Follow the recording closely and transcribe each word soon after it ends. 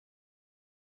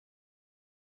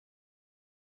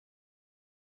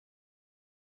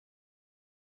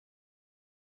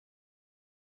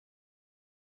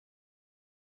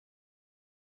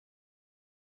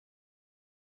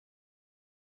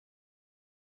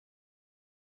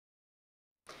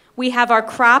We have our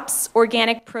Crops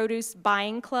Organic Produce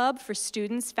Buying Club for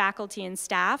students, faculty, and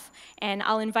staff. And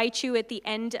I'll invite you at the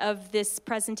end of this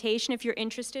presentation, if you're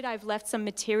interested. I've left some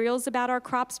materials about our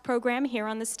crops program here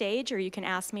on the stage, or you can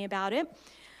ask me about it.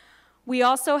 We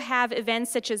also have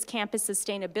events such as Campus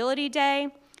Sustainability Day,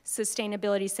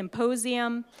 Sustainability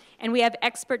Symposium, and we have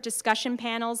expert discussion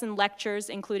panels and lectures,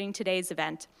 including today's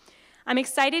event. I'm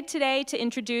excited today to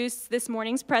introduce this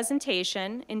morning's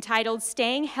presentation entitled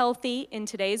Staying Healthy in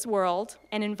Today's World,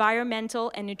 an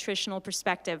Environmental and Nutritional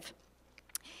Perspective.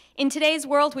 In today's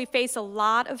world, we face a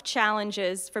lot of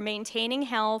challenges for maintaining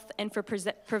health and for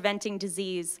preventing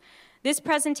disease. This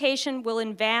presentation will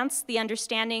advance the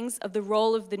understandings of the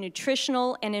role of the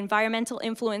nutritional and environmental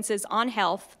influences on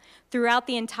health throughout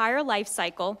the entire life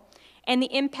cycle, and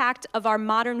the impact of our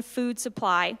modern food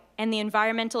supply and the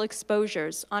environmental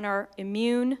exposures on our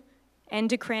immune,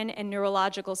 endocrine, and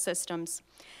neurological systems.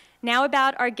 Now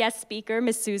about our guest speaker,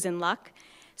 Ms. Susan Luck.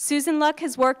 Susan Luck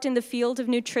has worked in the field of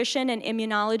nutrition and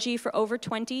immunology for over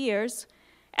 20 years.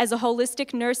 As a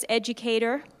holistic nurse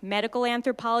educator, medical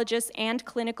anthropologist, and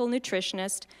clinical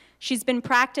nutritionist, she's been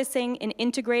practicing in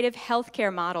integrative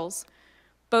healthcare models,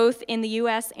 both in the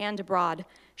US and abroad.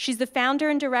 She's the founder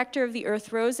and director of the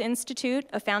Earth Rose Institute,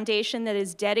 a foundation that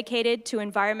is dedicated to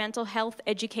environmental health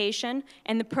education,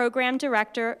 and the program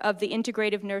director of the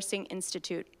Integrative Nursing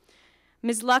Institute.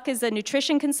 Ms. Luck is a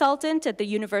nutrition consultant at the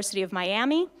University of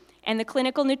Miami and the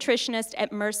clinical nutritionist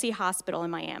at Mercy Hospital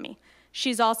in Miami.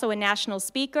 She's also a national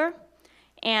speaker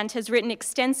and has written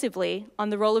extensively on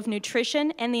the role of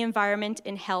nutrition and the environment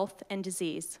in health and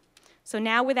disease. So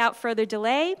now, without further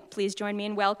delay, please join me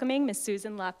in welcoming Ms.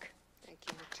 Susan Luck. Thank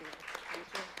you, Martina.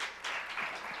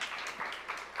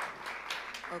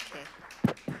 Thank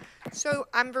you. Okay. So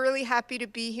I'm really happy to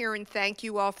be here, and thank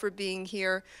you all for being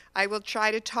here. I will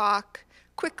try to talk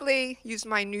quickly, use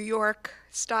my New York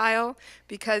style,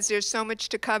 because there's so much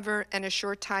to cover and a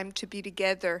short time to be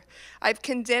together. I've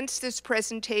condensed this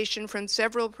presentation from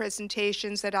several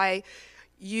presentations that I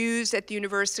use at the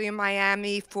University of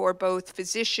Miami for both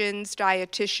physicians,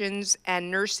 dietitians, and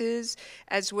nurses,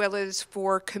 as well as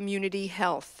for community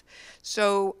health.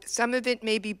 So some of it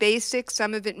may be basic,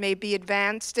 some of it may be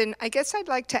advanced, and I guess I'd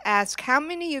like to ask, how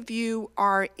many of you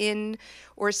are in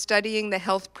or studying the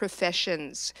health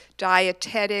professions?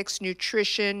 Dietetics,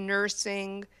 nutrition,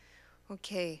 nursing?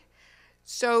 Okay.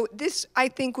 So this, I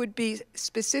think, would be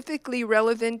specifically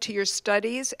relevant to your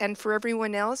studies, and for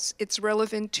everyone else, it's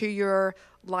relevant to your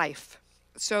life.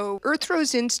 So Earth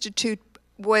Rose Institute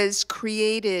was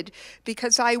created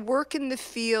because I work in the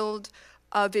field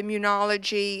of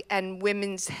immunology and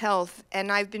women's health,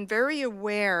 and I've been very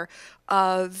aware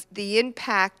of the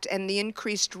impact and the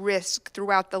increased risk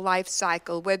throughout the life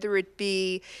cycle, whether it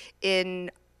be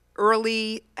in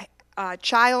early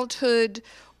childhood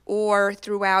or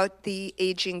throughout the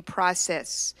aging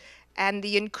process, and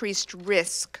the increased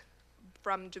risk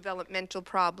from developmental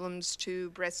problems to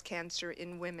breast cancer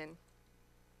in women.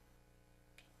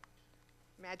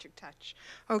 Magic touch.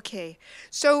 Okay,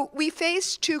 so we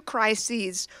face two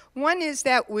crises. One is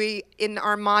that we, in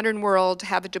our modern world,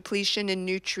 have a depletion in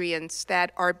nutrients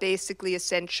that are basically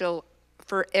essential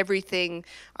for everything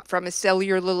from a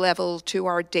cellular level to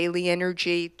our daily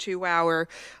energy to our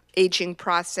aging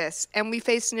process, and we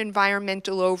face an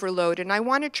environmental overload, and I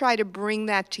want to try to bring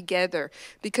that together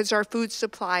because our food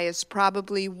supply is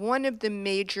probably one of the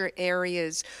major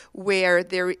areas where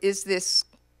there is this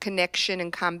connection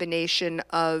and combination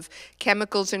of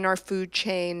chemicals in our food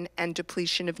chain and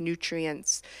depletion of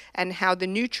nutrients, and how the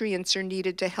nutrients are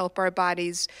needed to help our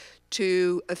bodies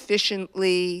to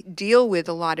efficiently deal with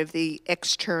a lot of the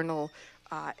external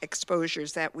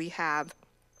exposures that we have.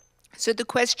 So the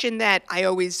question that I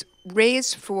always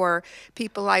raise for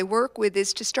people I work with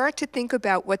is to start to think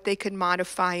about what they can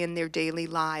modify in their daily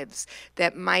lives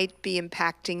that might be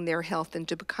impacting their health, and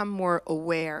to become more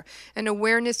aware. And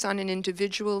awareness on an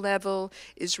individual level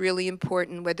is really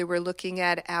important, whether we're looking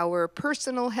at our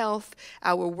personal health,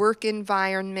 our work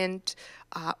environment,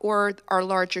 or our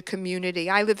larger community.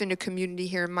 I live in a community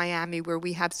here in Miami where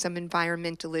we have some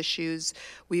environmental issues.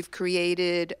 We've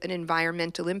created an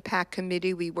environmental impact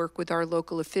committee. We work with our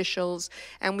local officials,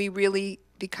 and we really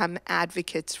become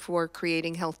advocates for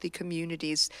creating healthy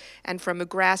communities. And from a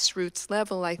grassroots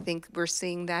level, I think we're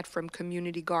seeing that from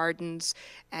community gardens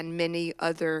and many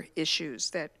other issues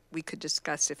that we could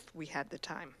discuss if we had the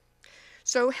time.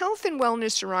 So health and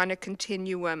wellness are on a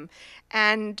continuum,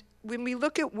 and when we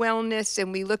look at wellness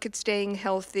and we look at staying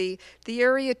healthy, the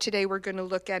area today we're going to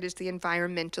look at is the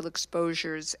environmental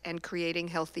exposures and creating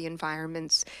healthy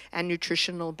environments and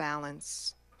nutritional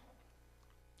balance.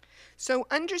 So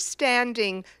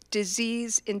understanding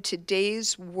disease in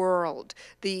today's world,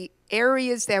 the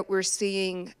areas that we're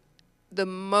seeing the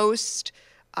most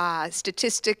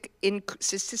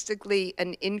statistically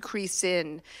an increase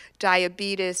in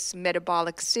diabetes,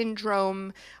 metabolic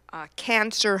syndrome,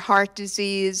 cancer, heart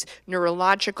disease,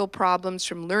 neurological problems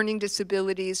from learning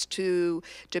disabilities to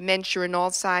dementia and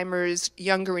Alzheimer's,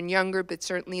 younger and younger, but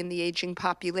certainly in the aging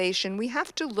population. We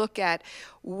have to look at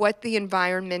what the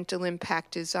environmental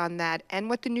impact is on that and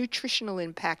what the nutritional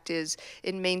impact is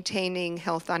in maintaining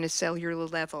health on a cellular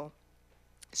level.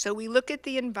 So we look at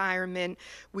the environment,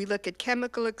 we look at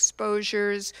chemical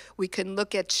exposures, we can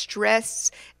look at stress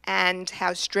and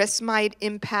how stress might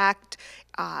impact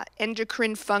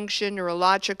endocrine function,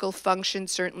 neurological function,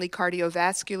 certainly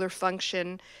cardiovascular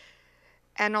function,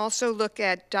 and also look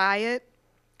at diet,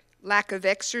 lack of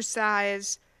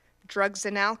exercise, drugs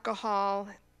and alcohol.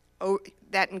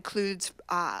 That includes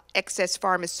excess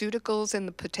pharmaceuticals and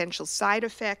the potential side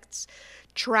effects,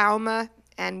 trauma,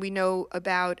 and we know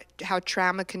about how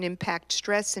trauma can impact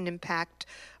stress and impact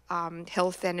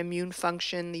health and immune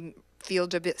function, the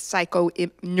field of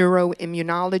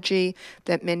neuroimmunology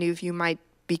that many of you might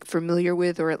be familiar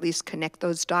with or at least connect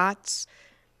those dots.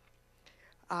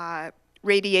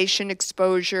 Radiation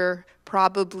exposure,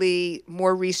 probably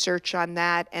more research on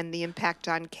that and the impact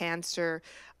on cancer.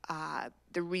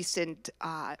 The recent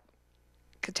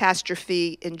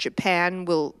catastrophe in Japan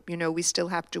will, we still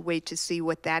have to wait to see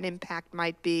what that impact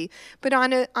might be. But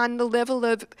on the level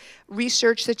of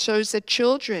research that shows that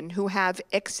children who have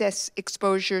excess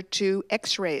exposure to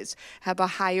X-rays have a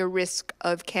higher risk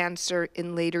of cancer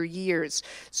in later years.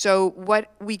 So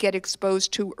what we get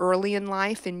exposed to early in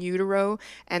life, in utero,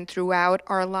 and throughout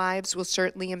our lives will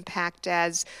certainly impact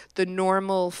as the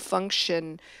normal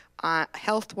function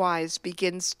health-wise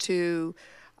begins to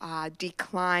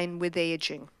decline with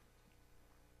aging.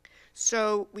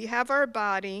 So we have our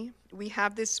body, we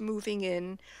have this moving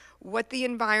in. What the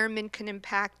environment can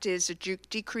impact is a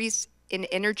decrease in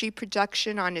energy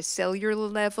production on a cellular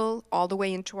level, all the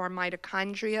way into our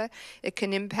mitochondria. It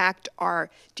can impact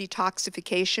our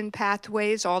detoxification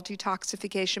pathways, all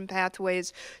detoxification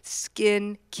pathways,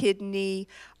 skin, kidney,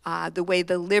 the way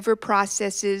the liver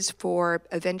processes for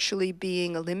eventually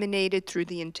being eliminated through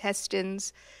the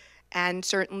intestines, and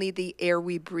certainly the air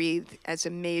we breathe as a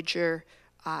major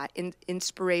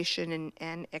inspiration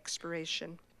and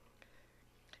expiration.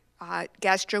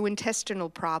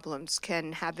 Gastrointestinal problems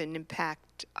can have an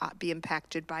impact, be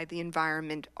impacted by the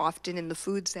environment, often in the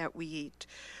foods that we eat.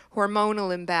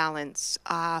 Hormonal imbalance.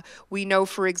 We know,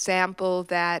 for example,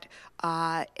 that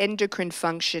endocrine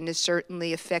function is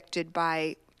certainly affected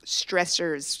by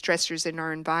stressors in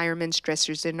our environment,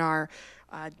 stressors in our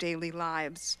daily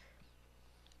lives.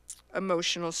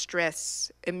 Emotional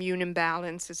stress, immune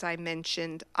imbalance, as I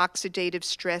mentioned, oxidative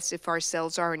stress if our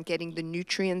cells aren't getting the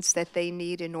nutrients that they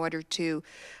need in order to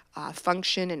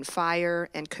function and fire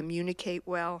and communicate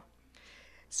well.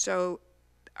 So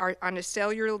on a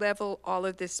cellular level, all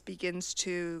of this begins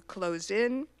to close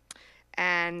in,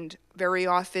 and very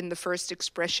often the first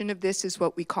expression of this is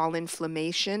what we call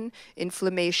inflammation.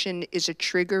 Inflammation is a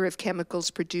trigger of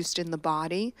chemicals produced in the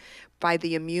body by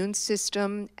the immune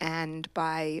system and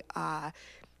by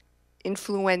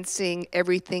influencing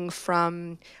everything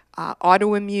from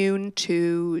autoimmune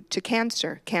to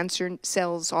cancer. Cancer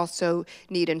cells also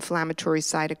need inflammatory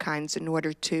cytokines in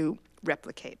order to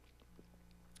replicate.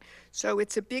 So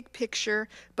it's a big picture,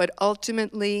 but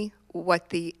ultimately what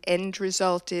the end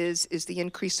result is the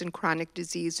increase in chronic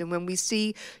disease. And when we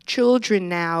see children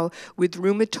now with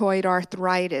rheumatoid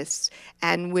arthritis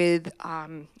and with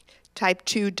type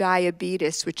 2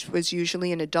 diabetes, which was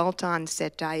usually an adult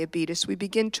onset diabetes, we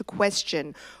begin to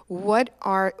question what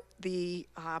are the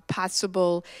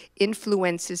possible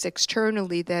influences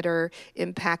externally that are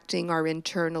impacting our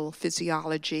internal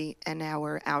physiology and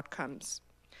our outcomes.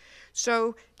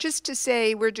 So just to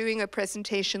say, we're doing a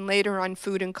presentation later on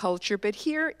food and culture, but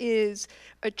here is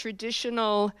a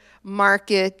traditional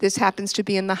market. This happens to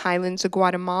be in the highlands of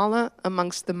Guatemala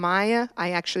amongst the Maya.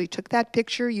 I actually took that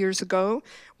picture years ago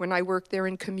when I worked there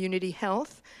in community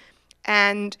health.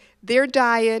 And their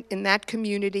diet in that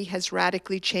community has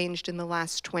radically changed in the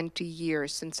last 20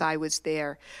 years since I was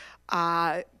there.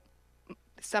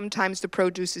 Sometimes the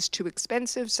produce is too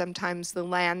expensive. Sometimes the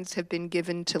lands have been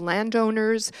given to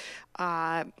landowners.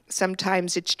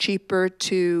 Sometimes it's cheaper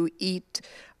to eat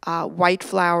white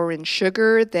flour and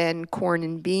sugar than corn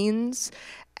and beans,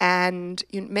 and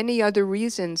many other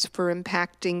reasons for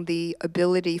impacting the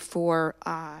ability for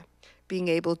being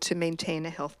able to maintain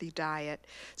a healthy diet.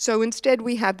 So instead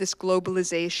we have this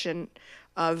globalization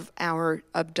of our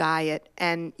diet.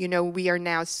 And, you know, we are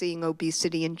now seeing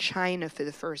obesity in China for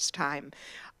the first time.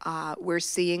 We're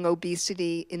seeing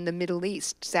obesity in the Middle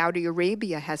East. Saudi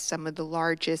Arabia has some of the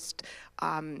largest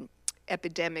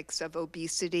epidemics of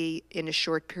obesity in a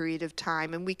short period of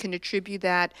time. And we can attribute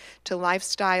that to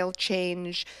lifestyle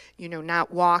change, you know,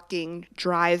 not walking,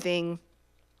 driving,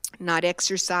 not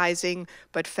exercising,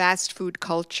 but fast food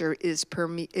culture is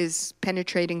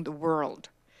penetrating the world.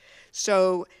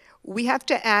 So we have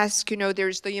to ask, you know,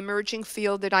 there's the emerging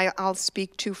field that I'll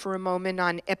speak to for a moment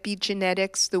on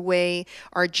epigenetics, the way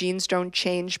our genes don't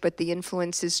change, but the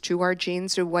influences to our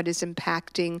genes are what is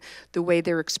impacting the way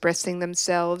they're expressing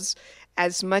themselves,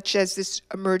 as much as this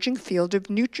emerging field of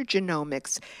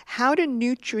nutrigenomics. How do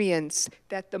nutrients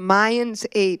that the Mayans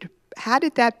ate, how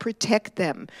did that protect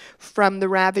them from the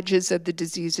ravages of the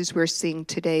diseases we're seeing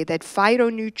today? That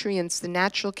phytonutrients, the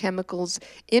natural chemicals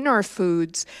in our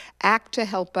foods, act to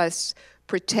help us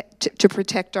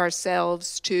protect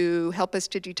ourselves, to help us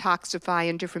to detoxify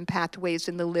in different pathways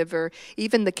in the liver,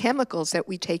 even the chemicals that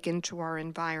we take into our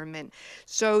environment.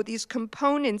 So these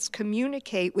components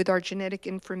communicate with our genetic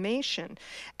information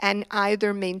and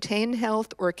either maintain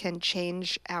health or can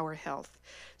change our health.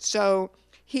 So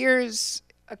here's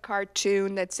a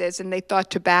cartoon that says, and they thought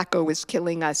tobacco was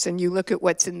killing us, and you look at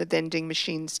what's in the vending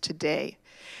machines today.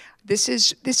 This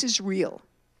is real.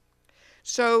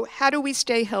 So how do we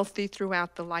stay healthy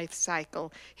throughout the life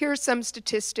cycle? Here are some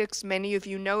statistics. Many of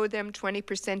you know them.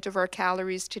 20% of our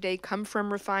calories today come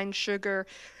from refined sugar.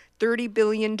 $30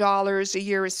 billion a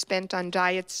year is spent on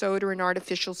diet soda and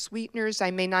artificial sweeteners. I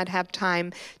may not have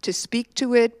time to speak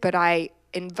to it, but I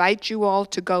invite you all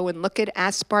to go and look at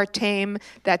aspartame,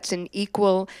 that's an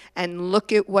equal, and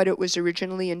look at what it was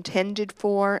originally intended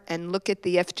for, and look at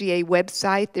the FDA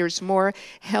website. There's more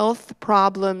health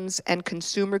problems and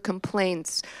consumer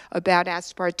complaints about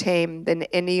aspartame than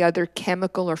any other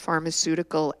chemical or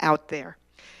pharmaceutical out there.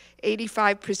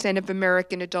 85% of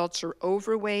American adults are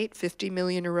overweight, 50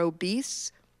 million are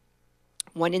obese.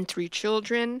 1 in 3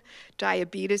 children.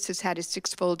 Diabetes has had a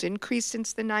 6-fold increase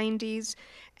since the 90s,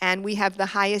 and we have the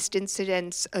highest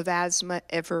incidence of asthma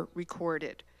ever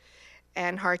recorded.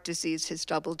 And heart disease has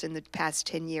doubled in the past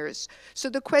 10 years. So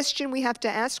the question we have to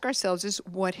ask ourselves is,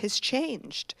 what has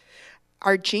changed?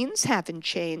 Our genes haven't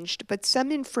changed, but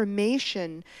some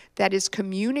information that is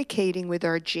communicating with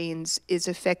our genes is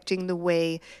affecting the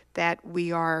way that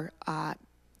we are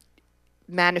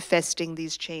manifesting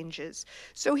these changes.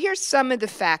 So here's some of the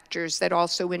factors that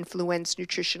also influence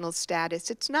nutritional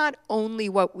status. It's not only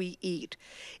what we eat.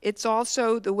 It's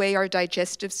also the way our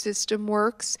digestive system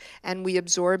works, and we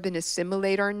absorb and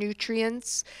assimilate our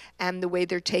nutrients, and the way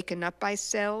they're taken up by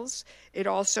cells. It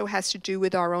also has to do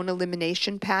with our own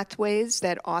elimination pathways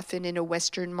that often in a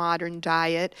Western modern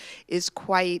diet is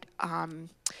quite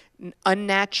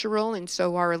unnatural, and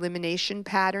so our elimination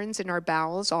patterns in our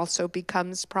bowels also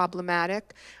becomes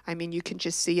problematic. I mean, you can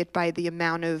just see it by the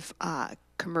amount of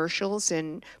commercials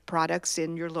and products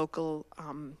in your local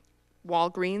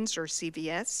Walgreens or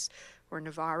CVS or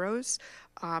Navarro's.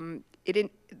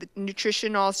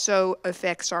 Nutrition also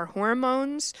affects our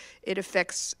hormones. It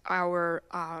affects our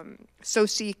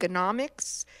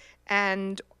socioeconomics,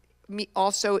 and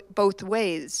also both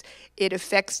ways. It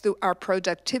affects our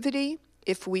productivity.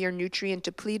 If we are nutrient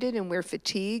depleted and we're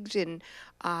fatigued and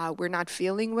we're not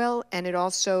feeling well, and it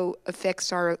also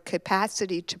affects our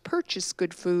capacity to purchase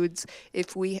good foods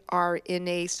if we are in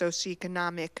a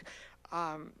socioeconomic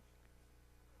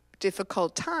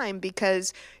difficult time,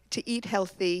 because to eat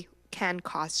healthy can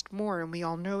cost more, and we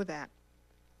all know that.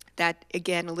 That,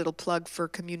 again, a little plug for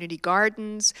community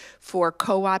gardens, for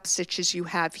co-ops such as you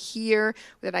have here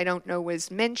that I don't know was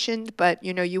mentioned, but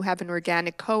you know, you have an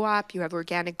organic co-op, you have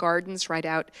organic gardens right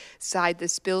outside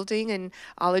this building, and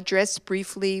I'll address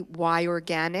briefly why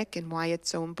organic and why it's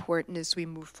so important as we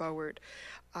move forward.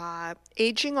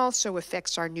 Aging also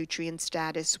affects our nutrient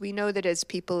status. We know that as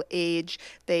people age,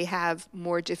 they have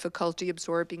more difficulty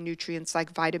absorbing nutrients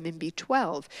like vitamin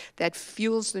B12 that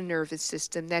fuels the nervous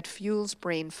system, that fuels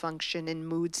brain function and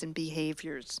moods and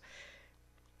behaviors.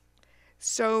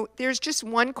 So there's just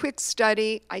one quick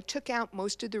study. I took out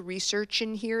most of the research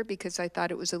in here because I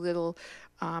thought it was a little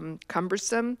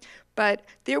cumbersome. But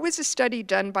there was a study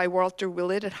done by Walter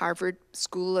Willett at Harvard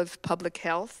School of Public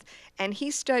Health, and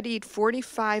he studied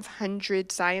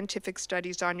 4,500 scientific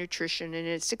studies on nutrition. And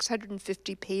in a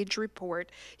 650-page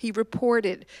report, he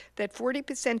reported that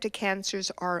 40% of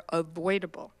cancers are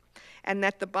avoidable, and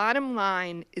that the bottom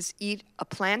line is eat a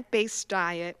plant-based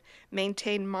diet,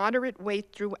 maintain moderate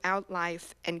weight throughout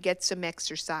life, and get some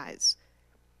exercise.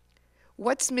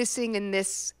 What's missing in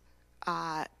this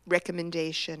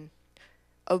recommendation?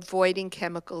 avoiding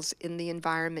chemicals in the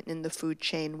environment, in the food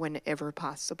chain, whenever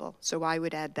possible. So I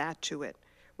would add that to it,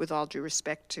 with all due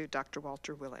respect to Dr.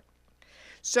 Walter Willett.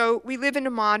 So we live in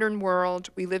a modern world.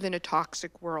 We live in a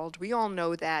toxic world. We all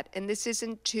know that. And this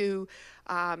isn't to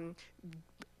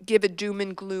give a doom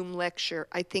and gloom lecture.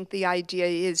 I think the idea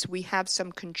is we have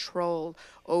some control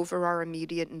over our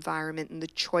immediate environment and the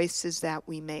choices that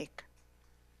we make.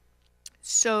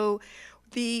 So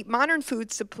the modern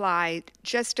food supply,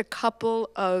 just a couple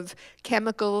of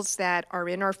chemicals that are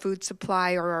in our food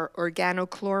supply are our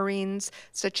organochlorines,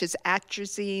 such as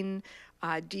atrazine,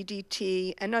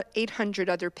 DDT, and 800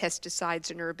 other pesticides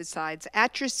and herbicides.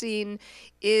 Atrazine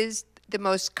is the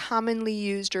most commonly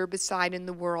used herbicide in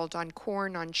the world on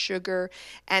corn, on sugar,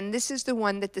 and this is the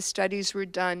one that the studies were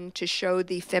done to show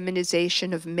the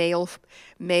feminization of males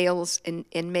in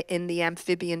the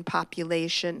amphibian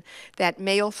population, that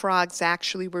male frogs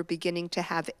actually were beginning to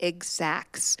have egg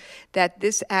sacs, that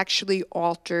this actually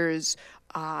alters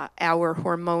our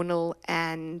hormonal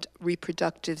and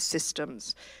reproductive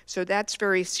systems. So that's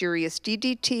very serious.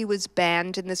 DDT was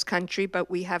banned in this country, but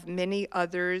we have many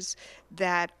others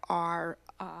that are,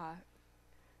 I'm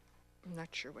not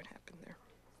sure what happened there.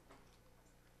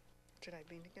 Did I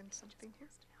lean against something here?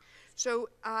 So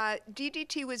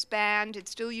DDT was banned.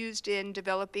 It's still used in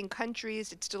developing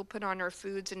countries. It's still put on our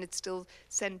foods, and it's still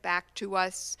sent back to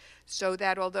us, so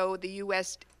that although the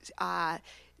U.S.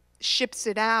 ships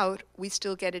it out, we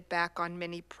still get it back on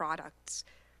many products.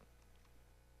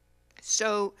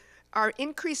 So our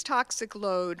increased toxic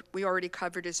load, we already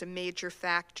covered, as a major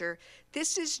factor.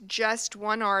 This is just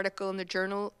one article in the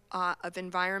Journal of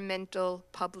Environmental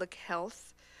Public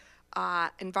Health,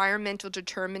 Environmental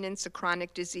Determinants of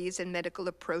Chronic Disease and Medical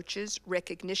Approaches,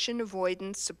 Recognition,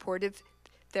 Avoidance, Supportive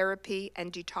Therapy,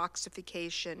 and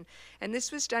Detoxification. And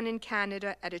this was done in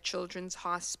Canada at a children's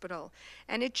hospital.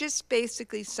 And it just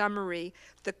basically, summary,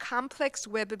 the complex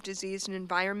web of disease and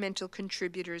environmental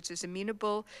contributors is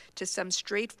amenable to some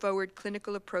straightforward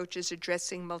clinical approaches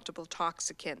addressing multiple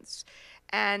toxicants.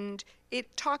 And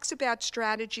it talks about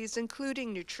strategies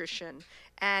including nutrition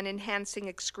and enhancing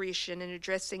excretion and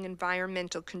addressing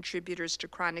environmental contributors to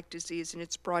chronic disease and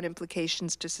its broad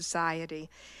implications to society,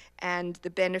 and the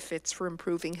benefits for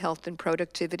improving health and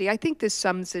productivity. I think this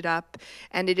sums it up,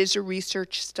 and it is a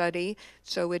research study,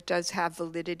 so it does have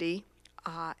validity.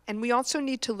 And we also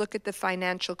need to look at the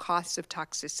financial costs of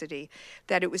toxicity,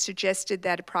 that it was suggested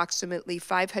that approximately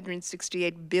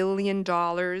 $568 billion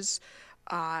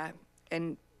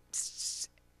and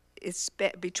is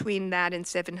between that and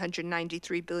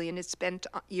 $793 billion is spent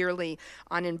yearly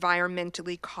on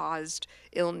environmentally caused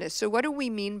illness. So what do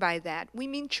we mean by that? We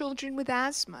mean children with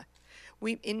asthma.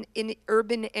 In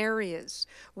urban areas.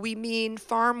 We mean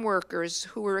farm workers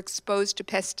who are exposed to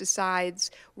pesticides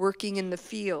working in the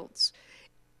fields.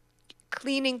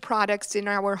 Cleaning products in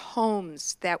our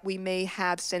homes that we may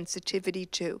have sensitivity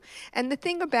to. And the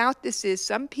thing about this is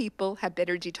some people have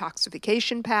better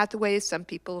detoxification pathways, some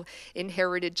people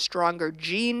inherited stronger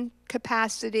gene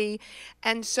capacity,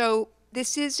 and so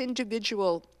this is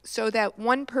individual, so that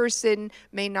one person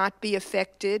may not be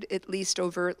affected, at least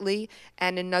overtly,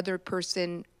 and another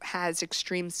person has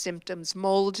extreme symptoms.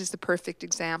 Mold is the perfect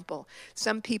example.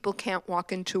 Some people can't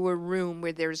walk into a room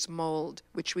where there's mold,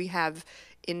 which we have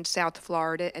in South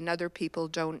Florida, and other people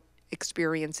don't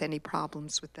experience any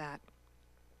problems with that.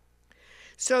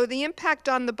 So the impact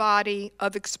on the body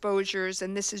of exposures,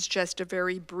 and this is just a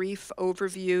very brief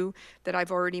overview that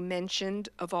I've already mentioned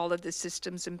of all of the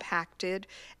systems impacted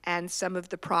and some of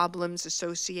the problems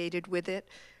associated with it: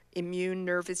 immune,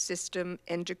 nervous system,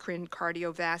 endocrine,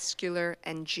 cardiovascular,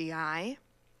 and GI.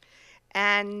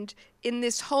 And in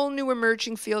this whole new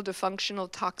emerging field of functional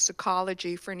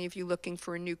toxicology, for any of you looking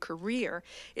for a new career,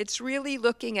 it's really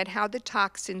looking at how the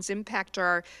toxins impact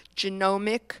our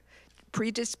genomic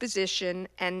predisposition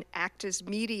and act as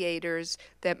mediators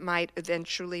that might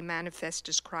eventually manifest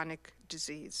as chronic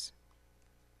disease.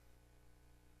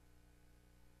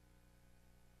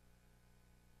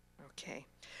 Okay,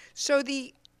 so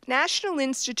the National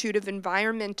Institute of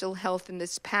Environmental Health in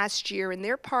this past year, and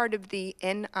they're part of the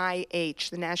NIH,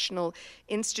 the National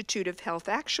Institute of Health,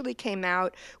 actually came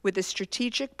out with a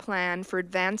strategic plan for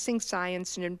advancing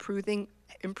science and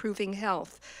improving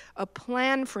health, a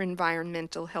plan for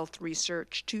environmental health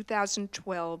research,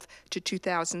 2012 to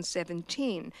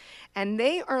 2017. And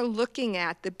they are looking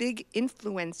at the big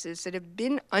influences that have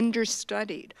been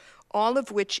understudied, all of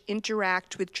which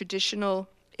interact with traditional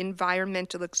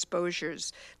environmental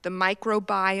exposures, the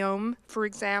microbiome, for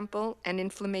example, and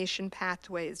inflammation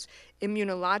pathways,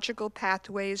 immunological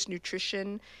pathways,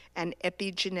 nutrition, and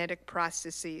epigenetic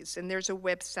processes. And there's a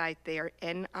website there,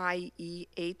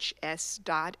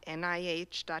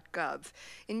 niehs.nih.gov.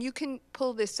 And you can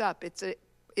pull this up. It's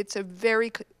a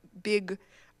very big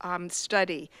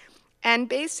study. And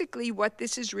basically what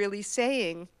this is really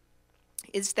saying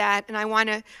is that, and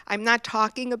I'm not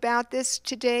talking about this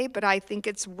today, but I think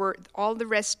it's worth, all the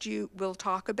rest you will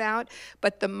talk about,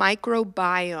 but the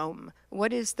microbiome.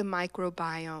 What is the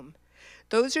microbiome?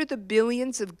 Those are the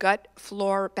billions of gut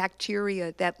flora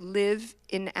bacteria that live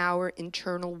in our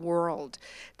internal world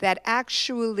that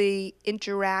actually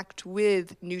interact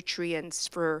with nutrients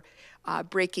for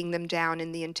breaking them down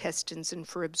in the intestines and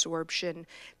for absorption.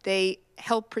 They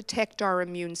help protect our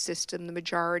immune system, the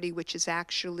majority which is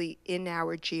actually in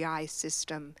our GI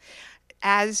system,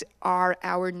 as are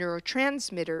our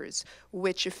neurotransmitters,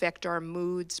 which affect our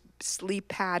moods, sleep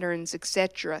patterns,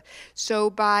 etc. So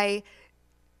by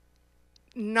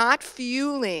not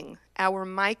fueling our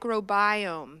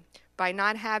microbiome, by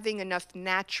not having enough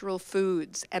natural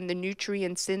foods and the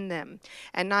nutrients in them,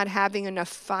 and not having enough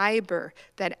fiber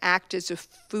that act as a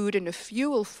food and a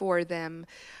fuel for them,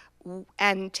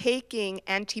 and taking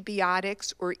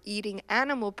antibiotics or eating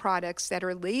animal products that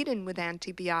are laden with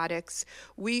antibiotics,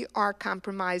 we are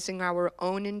compromising our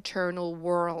own internal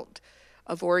world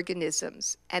of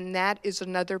organisms. And that is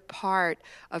another part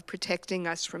of protecting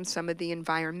us from some of the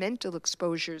environmental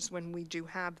exposures when we do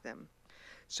have them.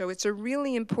 So it's a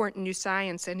really important new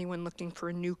science, anyone looking for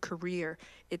a new career.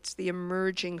 It's the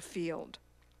emerging field.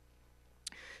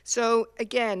 So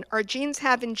again, our genes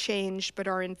haven't changed, but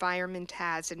our environment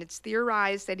has, and it's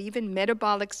theorized that even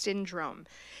metabolic syndrome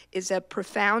is a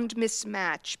profound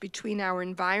mismatch between our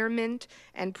environment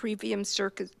and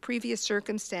previous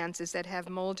circumstances that have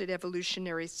molded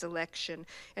evolutionary selection.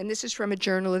 And this is from a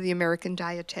Journal of the American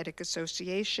Dietetic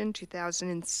Association,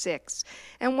 2006.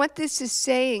 And what this is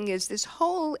saying is this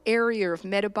whole area of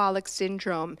metabolic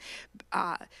syndrome,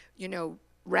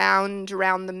 round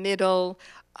around the middle,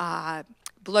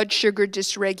 blood sugar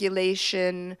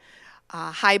dysregulation,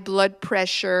 high blood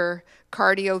pressure,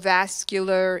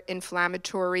 cardiovascular,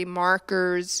 inflammatory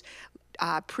markers,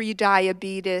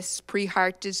 pre-diabetes,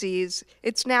 pre-heart disease.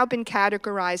 It's now been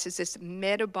categorized as this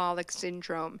metabolic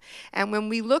syndrome. And when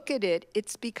we look at it,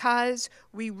 it's because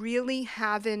we really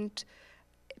haven't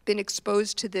been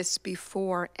exposed to this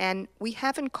before, and we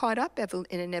haven't caught up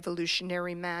in an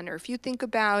evolutionary manner. If you think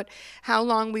about how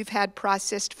long we've had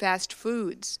processed fast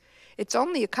foods, it's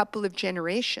only a couple of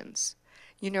generations.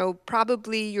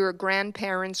 Probably your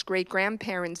grandparents,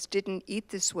 great-grandparents didn't eat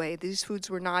this way. These foods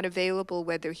were not available,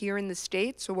 whether here in the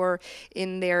States or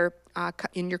in your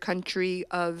country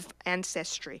of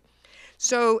ancestry.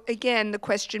 So again, the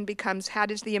question becomes, how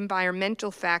does the environmental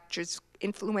factors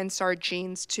influence our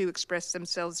genes to express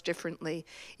themselves differently,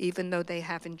 even though they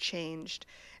haven't changed?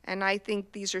 And I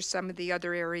think these are some of the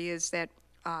other areas that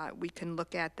we can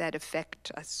look at that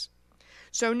affect us.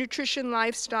 So nutrition,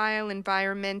 lifestyle,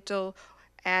 environmental,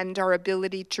 and our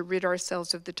ability to rid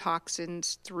ourselves of the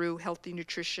toxins through healthy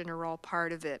nutrition are all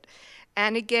part of it.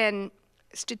 And again,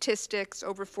 statistics,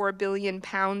 over 4 billion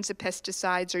pounds of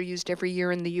pesticides are used every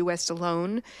year in the US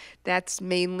alone. That's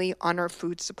mainly on our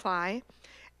food supply.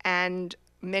 And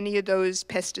many of those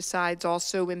pesticides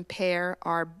also impair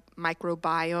our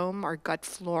microbiome, our gut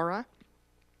flora.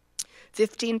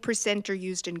 15% are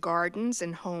used in gardens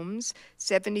and homes,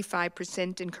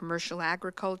 75% in commercial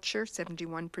agriculture,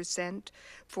 71%,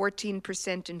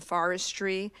 14% in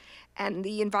forestry, and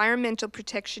the Environmental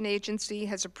Protection Agency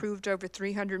has approved over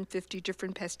 350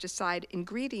 different pesticide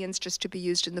ingredients just to be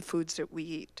used in the foods that we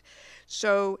eat.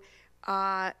 So,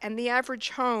 and the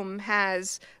average home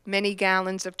has many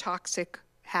gallons of toxic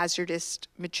hazardous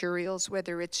materials,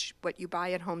 whether it's what you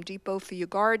buy at Home Depot for your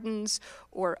gardens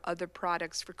or other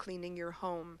products for cleaning your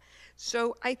home.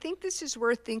 So I think this is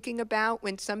worth thinking about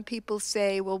when some people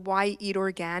say, well, why eat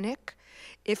organic?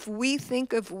 If we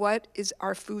think of what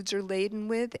our foods are laden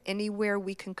with, anywhere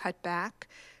we can cut back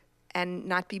and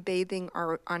not be bathing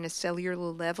on a cellular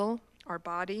level, our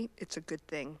body, it's a good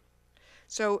thing.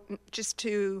 So just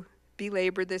to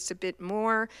belabor this a bit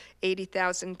more,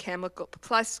 80,000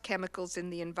 plus chemicals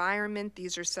in the environment.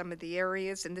 These are some of the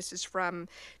areas, and this is from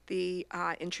the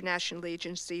International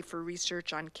Agency for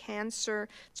Research on Cancer.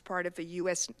 It's part of a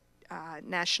U.S.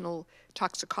 National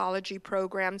Toxicology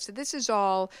Program. So this is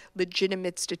all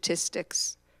legitimate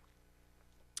statistics.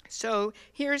 So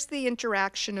here's the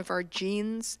interaction of our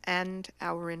genes and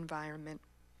our environment.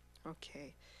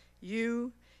 Okay,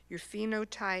 you your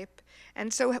phenotype.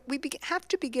 And so we have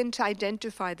to begin to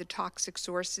identify the toxic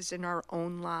sources in our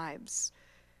own lives.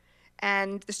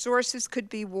 And the sources could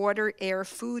be water, air,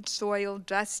 food, soil,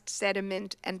 dust,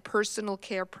 sediment, and personal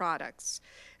care products.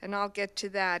 And I'll get to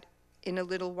that in a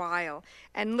little while.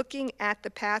 And looking at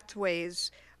the pathways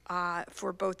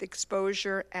for both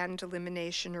exposure and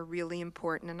elimination are really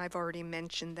important, and I've already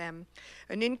mentioned them.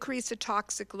 An increase of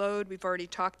toxic load, we've already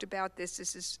talked about this.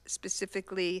 This is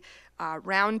specifically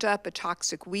Roundup, a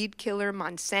toxic weed killer,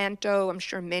 Monsanto. I'm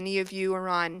sure many of you are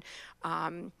on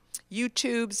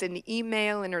YouTubes and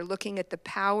email and are looking at the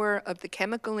power of the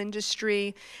chemical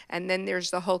industry. And then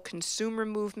there's the whole consumer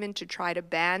movement to try to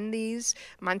ban these.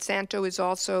 Monsanto is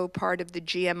also part of the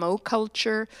GMO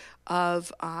culture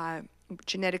of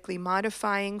genetically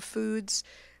modifying foods.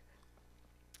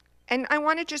 And I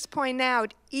want to just point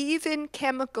out, even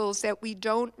chemicals that we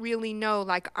don't really know,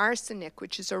 like arsenic,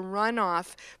 which is a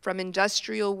runoff from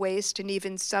industrial waste, and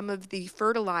even some of the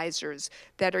fertilizers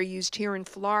that are used here in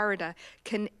Florida,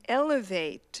 can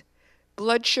elevate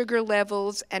blood sugar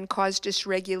levels and cause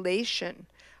dysregulation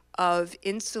of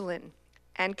insulin,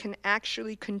 and can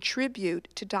actually contribute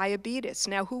to diabetes.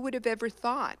 Now, who would have ever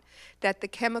thought that the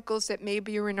chemicals that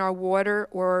maybe are in our water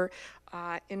or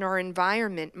in our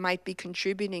environment might be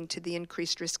contributing to the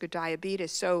increased risk of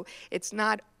diabetes? So it's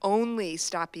not only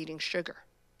stop eating sugar.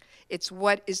 It's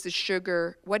what is the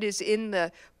sugar, what is in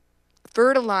the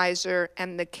fertilizer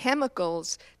and the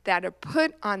chemicals that are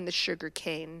put on the sugar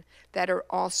cane that are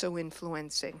also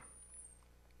influencing.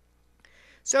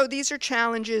 So these are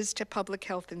challenges to public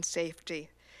health and safety.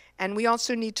 And we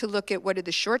also need to look at what are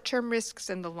the short-term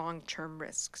risks and the long-term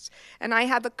risks. And I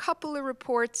have a couple of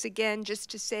reports, again,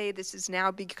 just to say this is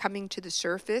now coming to the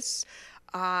surface.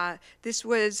 This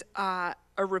was a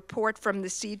report from the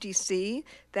CDC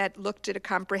that looked at a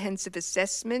comprehensive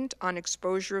assessment on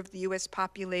exposure of the U.S.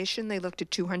 population. They looked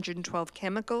at 212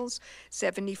 chemicals,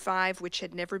 75 which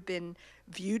had never been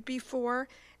viewed before,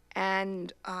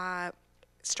 and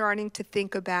starting to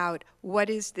think about what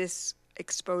is this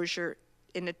exposure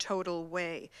in a total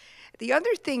way. The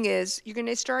other thing is you're going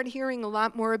to start hearing a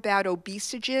lot more about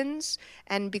obesogens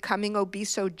and becoming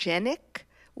obesogenic.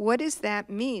 What does that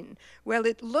mean? Well,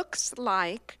 it looks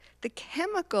like the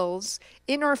chemicals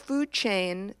in our food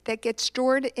chain that get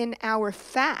stored in our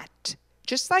fat,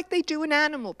 just like they do in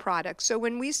animal products. So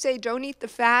when we say don't eat the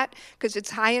fat because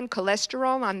it's high in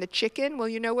cholesterol on the chicken, well,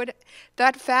 you know what?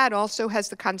 That fat also has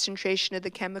the concentration of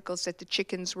the chemicals that the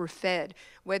chickens were fed,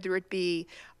 whether it be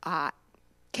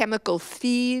chemical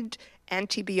feed,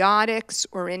 antibiotics,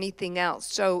 or anything else.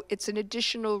 So it's an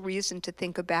additional reason to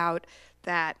think about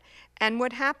that. And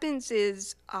what happens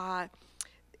is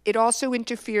it also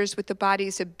interferes with the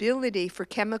body's ability for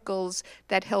chemicals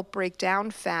that help break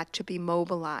down fat to be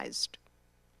mobilized.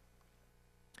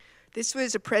 This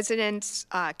was a president's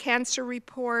cancer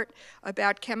report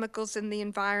about chemicals in the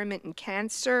environment and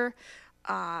cancer.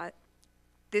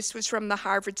 This was from the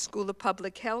Harvard School of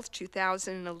Public Health,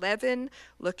 2011,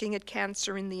 looking at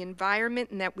cancer in the environment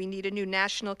and that we need a new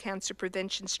national cancer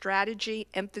prevention strategy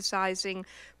emphasizing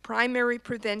primary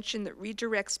prevention that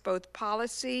redirects both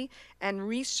policy and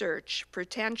research for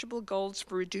tangible goals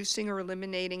for reducing or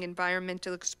eliminating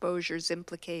environmental exposures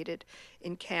implicated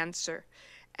in cancer.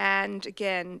 And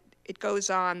again, it goes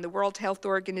on. The World Health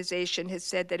Organization has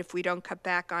said that if we don't cut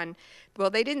back on, well,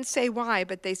 they didn't say why,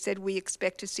 but they said we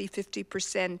expect to see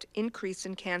 50% increase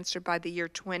in cancer by the year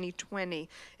 2020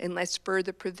 unless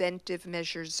further preventive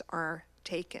measures are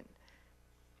taken.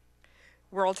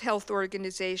 World Health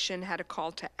Organization had a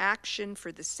call to action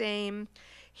for the same.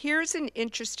 Here's an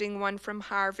interesting one from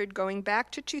Harvard going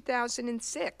back to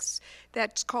 2006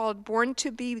 that's called Born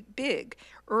to be Big.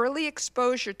 Early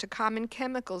exposure to common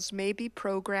chemicals may be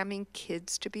programming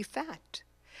kids to be fat.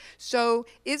 So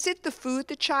is it the food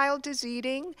the child is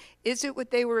eating? Is it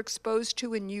what they were exposed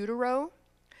to in utero?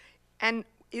 And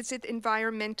is it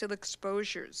environmental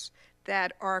exposures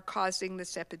that are causing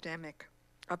this epidemic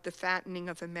of the fattening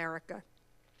of America?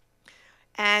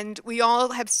 And we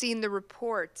all have seen the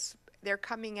reports. They're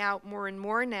coming out more and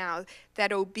more now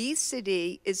that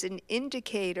obesity is an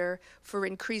indicator for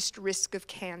increased risk of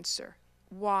cancer.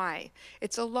 Why?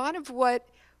 It's a lot of what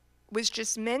was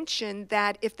just mentioned,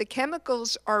 that if the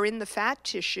chemicals are in the fat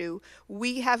tissue,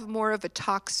 we have more of a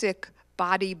toxic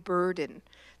body burden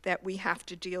that we have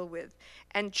to deal with.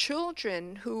 And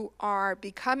children who are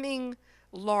becoming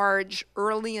large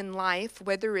early in life,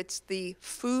 whether it's the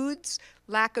foods,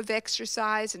 lack of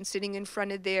exercise and sitting in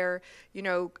front of their,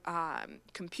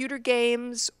 computer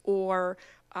games, or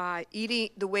eating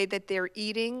the way that they're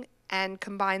eating, and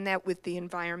combine that with the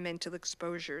environmental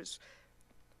exposures.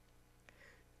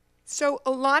 So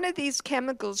a lot of these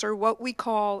chemicals are what we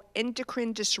call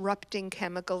endocrine disrupting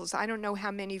chemicals. I don't know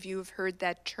how many of you have heard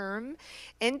that term.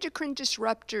 Endocrine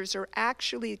disruptors are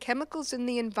actually chemicals in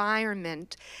the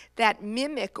environment that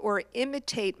mimic or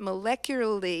imitate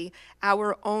molecularly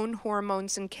our own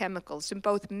hormones and chemicals in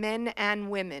both men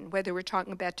and women, whether we're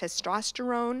talking about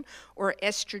testosterone or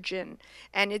estrogen.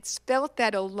 And it's felt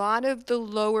that a lot of the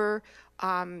lower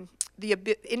the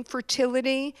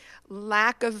infertility,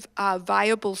 lack of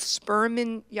viable sperm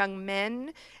in young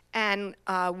men, and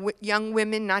young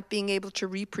women not being able to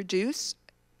reproduce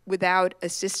without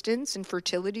assistance and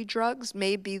fertility drugs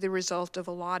may be the result of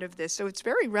a lot of this. So it's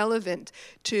very relevant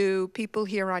to people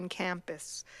here on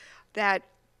campus that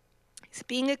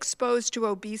being exposed to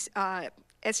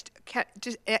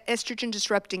estrogen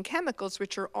disrupting chemicals,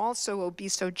 which are also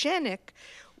obesogenic,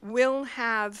 will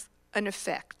have an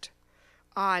effect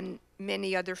on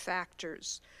many other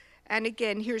factors. And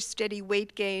again, here's steady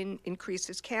weight gain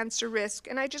increases cancer risk.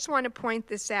 And I just want to point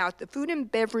this out. The food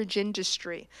and beverage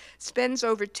industry spends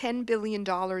over $10 billion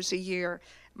a year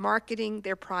marketing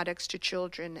their products to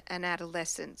children and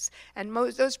adolescents. And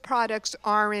those products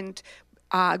aren't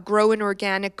grow an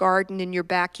organic garden in your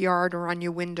backyard or on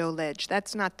your window ledge.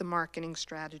 That's not the marketing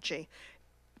strategy.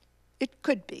 It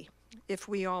could be if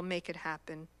we all make it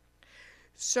happen.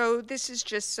 So this is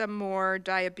just some more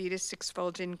diabetes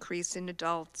six-fold increase in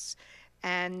adults.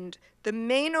 And the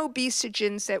main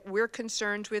obesogens that we're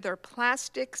concerned with are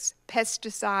plastics,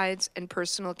 pesticides, and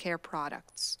personal care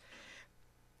products.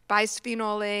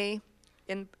 Bisphenol A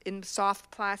in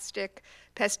soft plastic,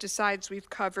 pesticides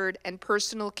we've covered, and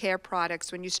personal care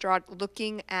products. When you start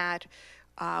looking at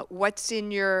what's in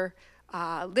your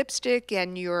lipstick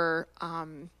and your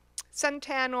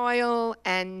suntan oil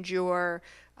and your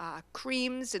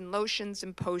creams and lotions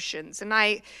and potions. And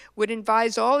I would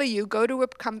advise all of you, go to a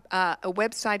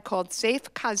website called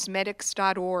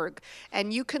safecosmetics.org,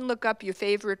 and you can look up your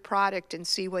favorite product and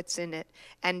see what's in it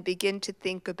and begin to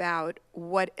think about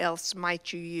what else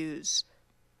might you use.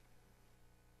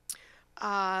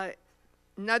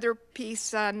 Another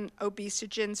piece on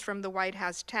obesogens from the White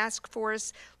House Task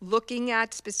Force, looking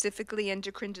at specifically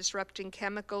endocrine disrupting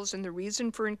chemicals and the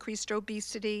reason for increased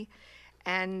obesity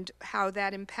and how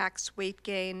that impacts weight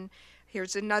gain.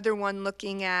 Here's another one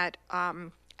looking at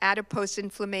adipose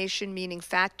inflammation, meaning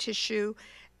fat tissue,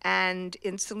 and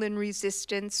insulin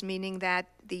resistance, meaning that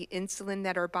the insulin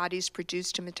that our bodies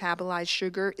produce to metabolize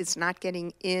sugar is not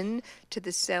getting in to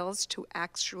the cells to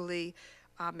actually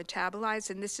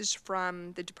metabolize. And this is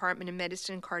from the Department of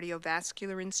Medicine and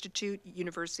Cardiovascular Institute,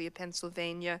 University of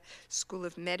Pennsylvania School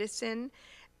of Medicine.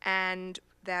 And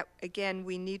that, again,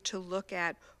 we need to look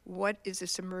at what is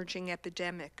this emerging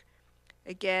epidemic.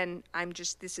 Again, I'm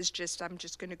just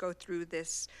going to go through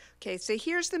this. Okay, so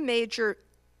here's the major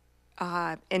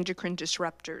endocrine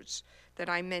disruptors that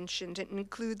I mentioned. It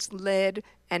includes lead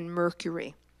and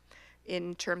mercury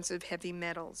in terms of heavy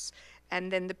metals.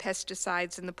 And then the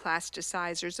pesticides and the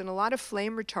plasticizers and a lot of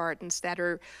flame retardants that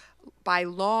are by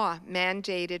law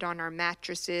mandated on our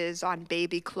mattresses, on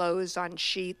baby clothes, on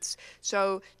sheets.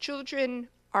 So children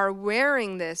are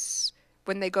wearing this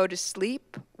when they go to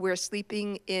sleep. We're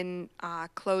sleeping in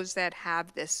clothes that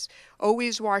have this.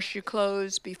 Always wash your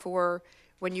clothes before,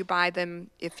 when you buy them,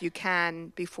 if you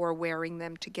can, before wearing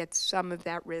them to get some of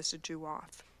that residue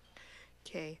off.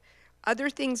 Okay. Other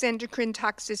things endocrine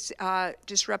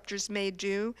disruptors may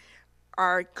do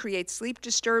are create sleep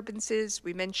disturbances.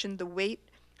 We mentioned the weight,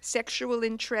 sexual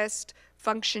interest,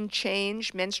 function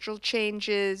change, menstrual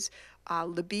changes,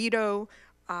 libido,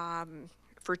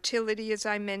 fertility, as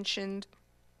I mentioned,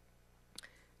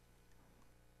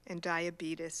 and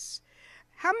diabetes.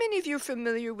 How many of you are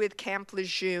familiar with Camp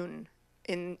Lejeune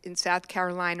in South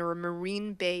Carolina, or a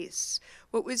Marine base?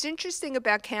 What was interesting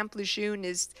about Camp Lejeune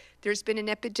is there's been an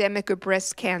epidemic of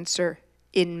breast cancer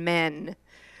in men.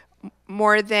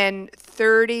 More than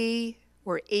 30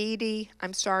 or 80,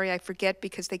 I'm sorry, I forget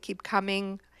because they keep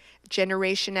coming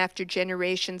generation after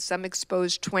generation, some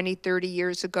exposed 20, 30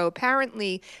 years ago.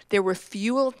 Apparently, there were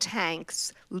fuel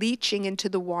tanks leaching into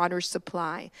the water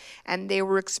supply, and they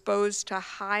were exposed to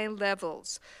high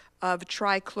levels of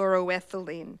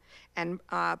trichloroethylene and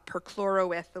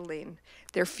perchloroethylene.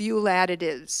 They're fuel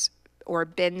additives, or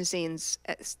benzenes,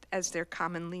 as they're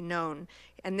commonly known.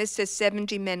 And this says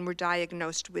 70 men were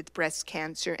diagnosed with breast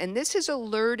cancer. And this has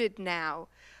alerted now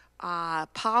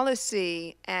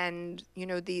policy and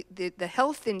the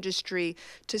health industry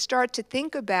to start to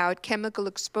think about chemical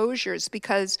exposures,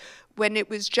 because when it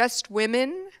was just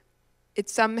women,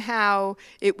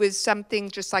 it was something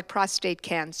just like prostate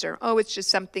cancer. Oh, it's just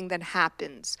something that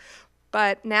happens.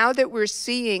 But now that we're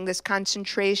seeing this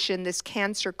concentration, this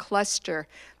cancer cluster,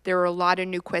 there are a lot of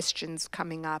new questions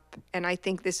coming up. And I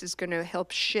think this is going to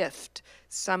help shift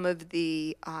some of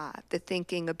the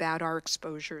thinking about our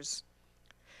exposures.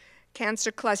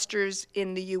 Cancer clusters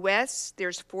in the US,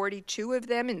 there's 42 of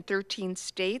them in 13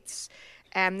 states.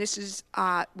 And this is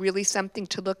really something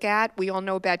to look at. We all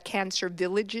know about cancer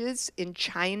villages in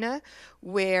China,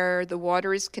 where the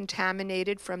water is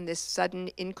contaminated from this sudden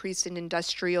increase in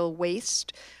industrial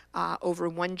waste over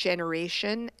one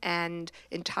generation, and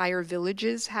entire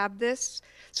villages have this.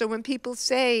 So when people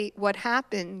say what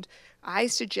happened, I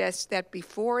suggest that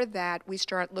before that, we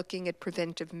start looking at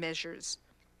preventive measures.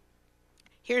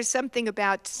 Here's something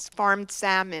about farmed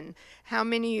salmon. How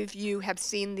many of you have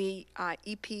seen the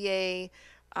EPA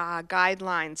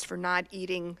guidelines for not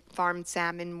eating farmed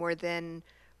salmon more than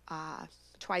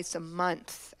twice a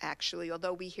month, actually,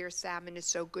 although we hear salmon is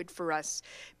so good for us,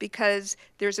 because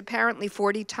there's apparently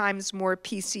 40 times more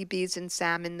PCBs in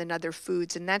salmon than other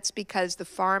foods, and that's because the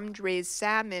farmed raised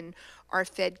salmon are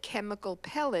fed chemical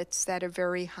pellets that are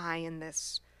very high in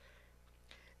this.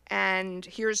 And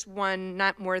here's one,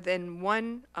 not more than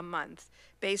one a month,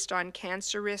 based on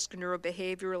cancer risk,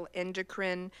 neurobehavioral,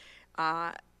 endocrine,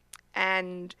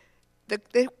 and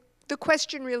the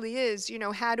question really is,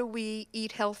 how do we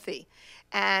eat healthy?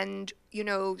 And,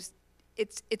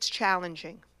 it's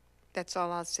challenging. That's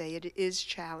all I'll say. It is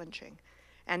challenging.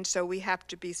 And so we have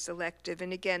to be selective.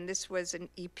 And again, this was an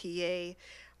EPA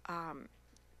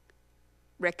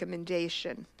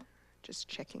recommendation. Just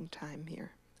checking time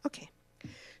here. Okay.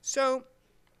 So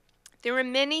there are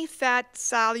many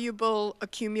fat-soluble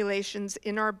accumulations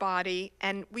in our body,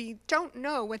 and we don't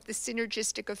know what the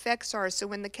synergistic effects are. So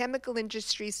when the chemical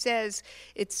industry says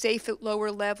it's safe at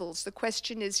lower levels, the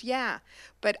question is, yeah,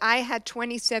 but I had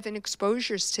 27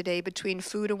 exposures today between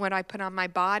food and what I put on my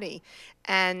body,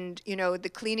 and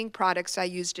the cleaning products I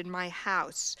used in my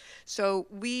house. So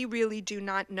we really do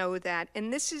not know that.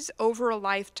 And this is over a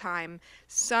lifetime,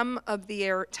 some of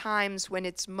the times when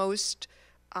it's most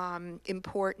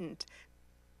important.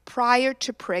 Prior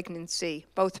to pregnancy,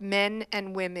 both men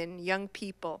and women, young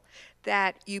people,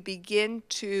 that you begin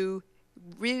to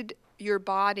rid your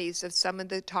bodies of some of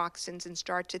the toxins and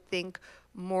start to think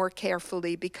more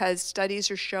carefully, because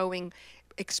studies are showing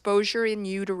exposure in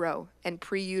utero and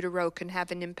pre-utero can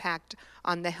have an impact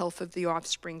on the health of the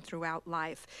offspring throughout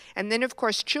life. And then, of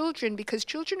course, children, because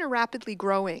children are rapidly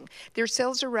growing. Their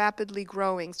cells are rapidly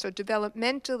growing. So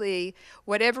developmentally,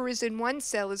 whatever is in one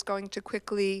cell is going to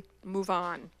quickly move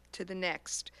on to the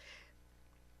next.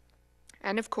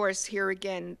 And of course, here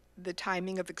again, the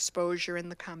timing of exposure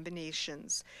and the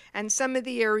combinations. And some of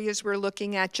the areas we're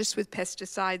looking at just with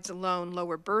pesticides alone: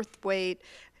 lower birth weight,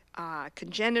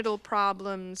 congenital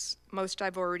problems, most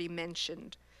I've already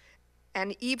mentioned,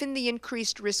 and even the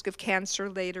increased risk of cancer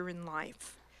later in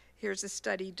life. Here's a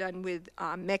study done with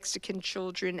Mexican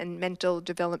children and mental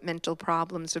developmental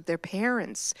problems of their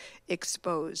parents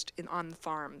exposed on the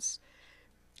farms.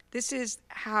 This is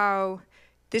how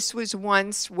this was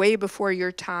once, way before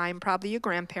your time, probably your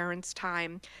grandparents'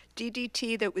 time.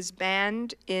 DDT that was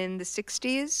banned in the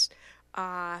 60s.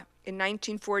 In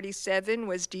 1947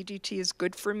 was DDT is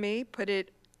good for me, put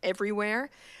it everywhere,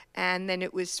 and then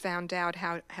it was found out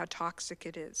how toxic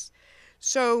it is.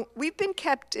 So we've been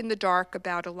kept in the dark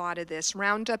about a lot of this.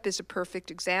 Roundup is a perfect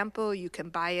example. You can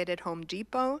buy it at Home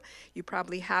Depot. You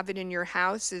probably have it in your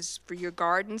house for your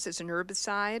gardens as an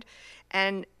herbicide.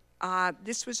 And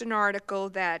this was an article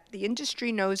that the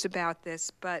industry knows about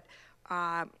this, but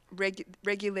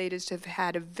regulators have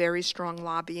had a very strong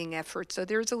lobbying effort. So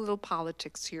there's a little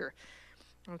politics here.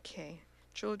 Okay.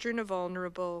 Children are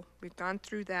vulnerable. We've gone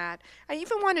through that. I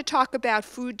even want to talk about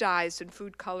food dyes and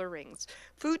food colorings.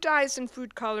 Food dyes and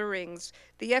food colorings,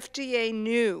 the FDA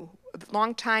knew a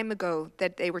long time ago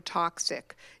that they were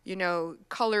toxic.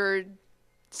 Colored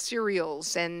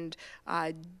cereals and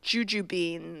juju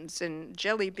beans and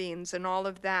jelly beans and all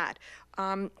of that.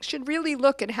 Should really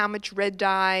look at how much red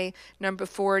dye, number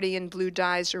 40, and blue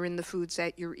dyes are in the foods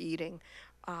that you're eating.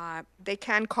 They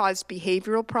can cause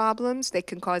behavioral problems. They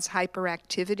can cause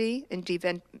hyperactivity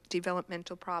and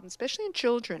developmental problems, especially in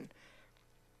children.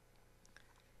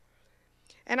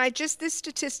 And this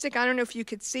statistic, I don't know if you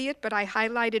could see it, but I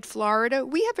highlighted Florida.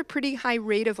 We have a pretty high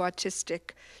rate of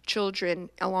autistic children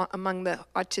among the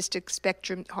autism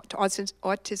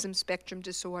spectrum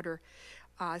disorder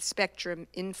spectrum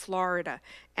in Florida.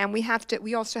 And we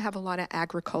also have a lot of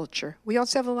agriculture. We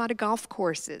also have a lot of golf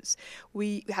courses.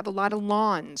 We have a lot of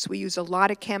lawns. We use a lot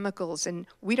of chemicals, and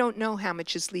we don't know how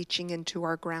much is leaching into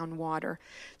our groundwater.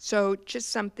 So just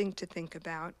something to think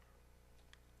about.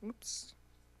 Oops.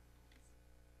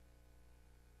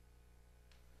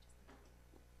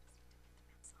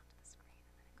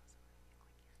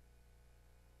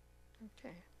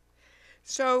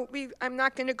 So I'm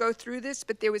not going to go through this,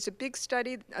 but there was a big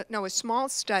study, no, a small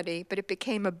study, but it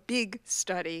became a big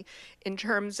study in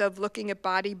terms of looking at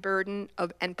body burden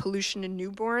and pollution in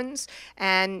newborns.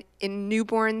 And in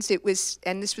newborns, it was,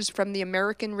 and this was from the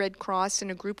American Red Cross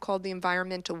and a group called the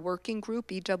Environmental Working Group,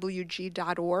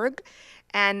 EWG.org.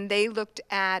 And they looked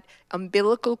at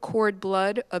umbilical cord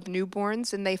blood of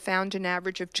newborns, and they found an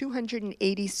average of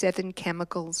 287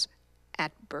 chemicals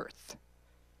at birth.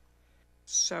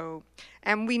 So,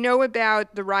 and we know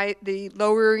about the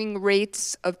lowering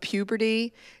rates of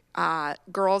puberty,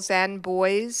 girls and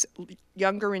boys,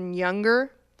 younger and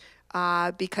younger,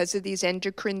 because of these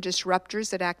endocrine disruptors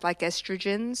that act like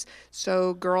estrogens.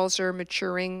 So girls are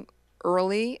maturing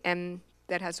early, and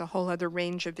that has a whole other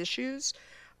range of issues.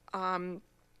 I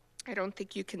don't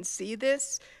think you can see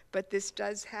this, but this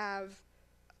does have,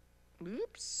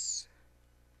 oops.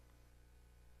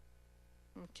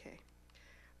 Okay.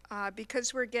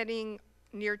 Because we're getting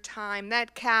near time,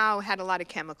 that cow had a lot of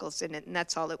chemicals in it, and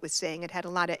that's all it was saying. It had a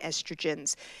lot of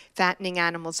estrogens, fattening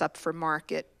animals up for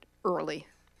market early.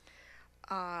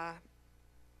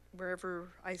 Wherever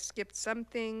I skipped some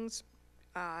things,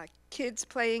 kids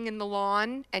playing in the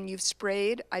lawn and you've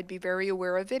sprayed, I'd be very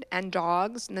aware of it, and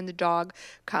dogs, and then the dog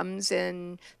comes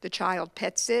and the child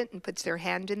pets it and puts their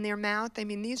hand in their mouth. I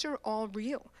mean, these are all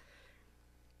real.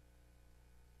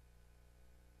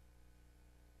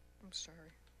 I'm sorry.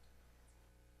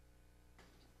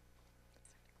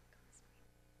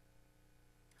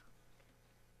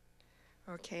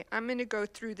 Okay, I'm going to go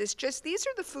through this. Just these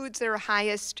are the foods that are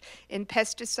highest in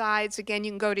pesticides. Again,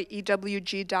 you can go to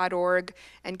ewg.org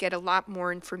and get a lot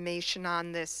more information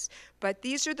on this. But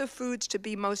these are the foods to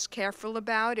be most careful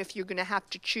about if you're going to have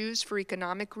to choose for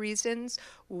economic reasons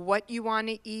what you want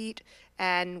to eat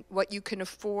and what you can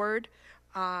afford.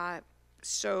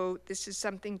 So this is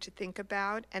something to think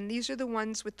about. And these are the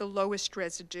ones with the lowest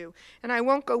residue. And I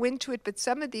won't go into it, but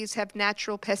some of these have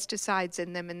natural pesticides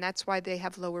in them, and that's why they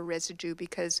have lower residue,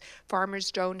 because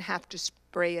farmers don't have to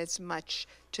spray as much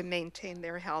to maintain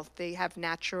their health. They have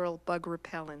natural bug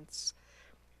repellents.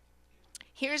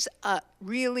 Here's a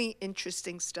really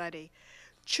interesting study.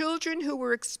 Children who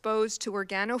were exposed to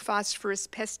organophosphorus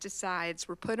pesticides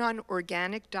were put on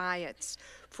organic diets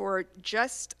for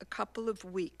just a couple of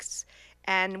weeks.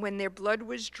 And when their blood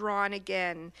was drawn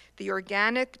again, the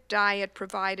organic diet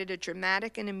provided a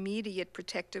dramatic and immediate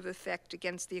protective effect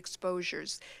against the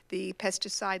exposures. The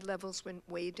pesticide levels went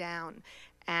way down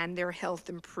and their health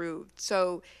improved.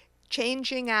 So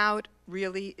changing out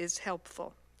really is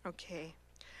helpful. Okay.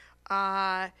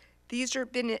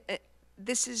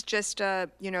 This is just,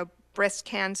 breast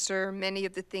cancer, many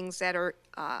of the things that are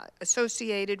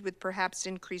associated with perhaps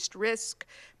increased risk,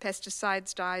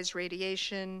 pesticides, dyes,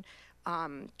 radiation,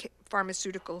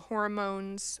 pharmaceutical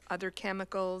hormones, other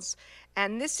chemicals.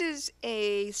 And this is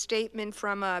a statement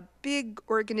from a big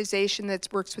organization that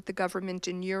works with the government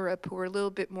in Europe, who are a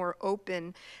little bit more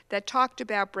open, that talked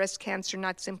about breast cancer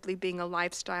not simply being a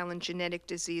lifestyle and genetic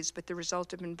disease, but the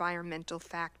result of environmental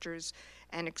factors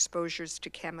and exposures to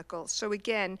chemicals. So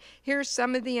again, here are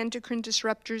some of the endocrine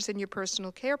disruptors in your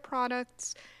personal care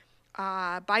products.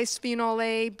 Bisphenol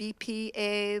A, BPA,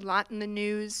 a lot in the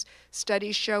news,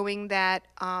 studies showing that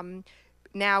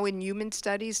now in human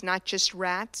studies, not just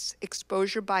rats,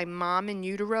 exposure by mom in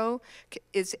utero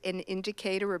is an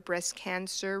indicator of breast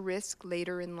cancer risk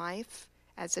later in life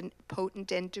as a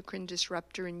potent endocrine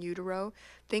disruptor in utero.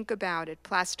 Think about it,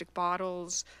 plastic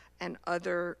bottles and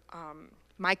other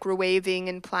microwaving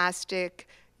in plastic,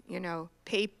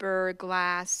 paper,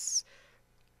 glass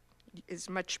is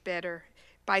much better.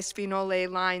 Bisphenol A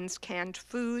lines canned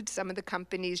food. Some of the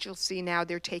companies you'll see now,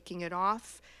 they're taking it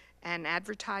off and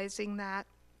advertising that.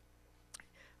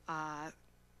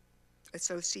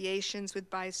 Associations with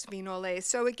bisphenol A.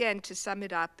 So again, to sum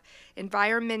it up,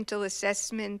 environmental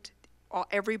assessment,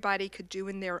 everybody could do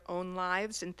in their own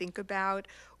lives and think about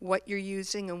what you're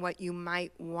using and what you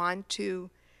might want to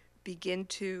begin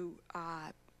to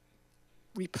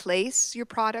replace your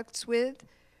products with.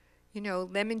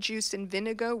 Lemon juice and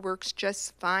vinegar works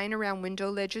just fine around window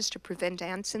ledges to prevent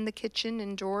ants in the kitchen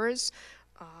and doors.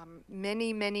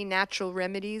 Many, many natural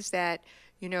remedies that,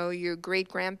 your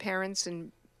great-grandparents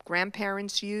and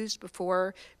grandparents used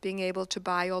before being able to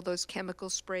buy all those chemical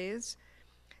sprays.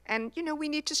 And, we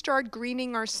need to start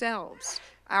greening ourselves,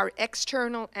 our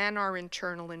external and our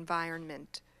internal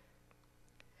environment.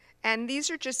 And these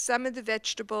are just some of the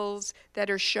vegetables that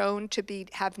are shown to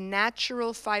have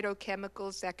natural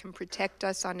phytochemicals that can protect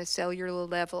us on a cellular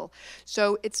level.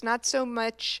 So it's not so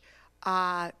much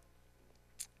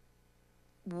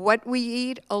what we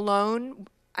eat alone.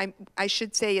 I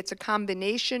should say it's a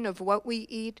combination of what we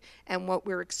eat and what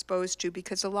we're exposed to,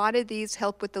 because a lot of these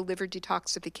help with the liver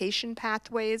detoxification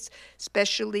pathways,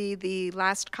 especially the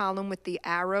last column with the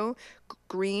arrow,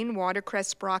 green,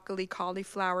 watercress, broccoli,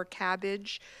 cauliflower,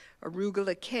 cabbage,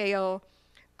 arugula, kale,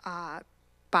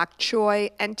 bok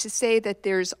choy, and to say that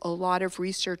there's a lot of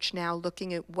research now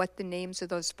looking at what the names of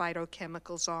those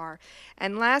phytochemicals are.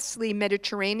 And lastly,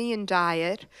 Mediterranean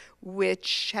diet,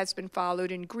 which has been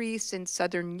followed in Greece and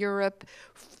Southern Europe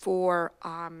for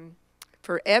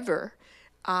forever.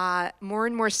 More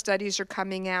and more studies are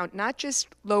coming out, not just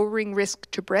lowering risk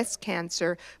to breast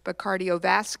cancer, but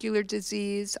cardiovascular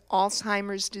disease,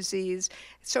 Alzheimer's disease.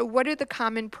 So what are the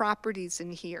common properties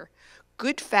in here?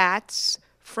 Good fats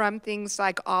from things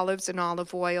like olives and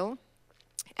olive oil,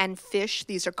 and fish.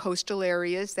 These are coastal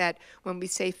areas that when we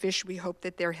say fish, we hope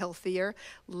that they're healthier.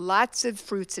 Lots of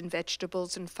fruits and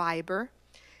vegetables and fiber,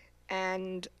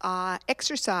 and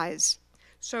exercise.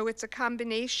 So it's a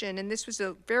combination, and this was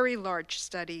a very large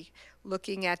study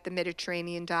looking at the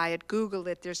Mediterranean diet. Google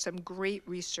it, there's some great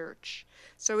research.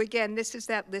 So again, this is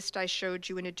that list I showed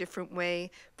you in a different way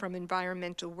from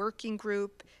Environmental Working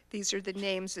Group. These are the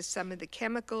names of some of the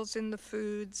chemicals in the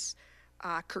foods.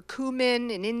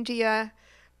 Curcumin in India,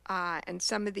 and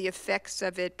some of the effects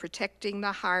of it, protecting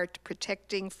the heart,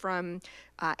 protecting from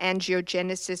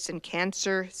angiogenesis and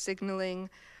cancer signaling.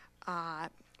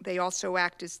 They also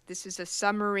act as, this is a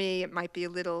summary, it might be a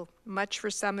little much for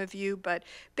some of you, but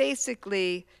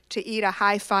basically to eat a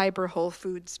high fiber whole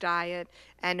foods diet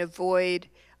and avoid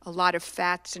a lot of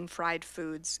fats and fried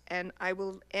foods. And I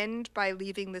will end by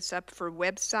leaving this up for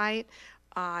website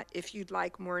if you'd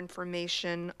like more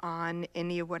information on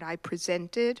any of what I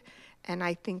presented. And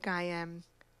I think I am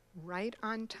right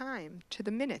on time to the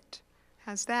minute.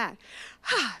 How's that?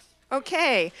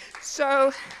 Okay,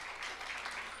 so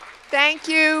thank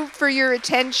you for your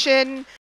attention.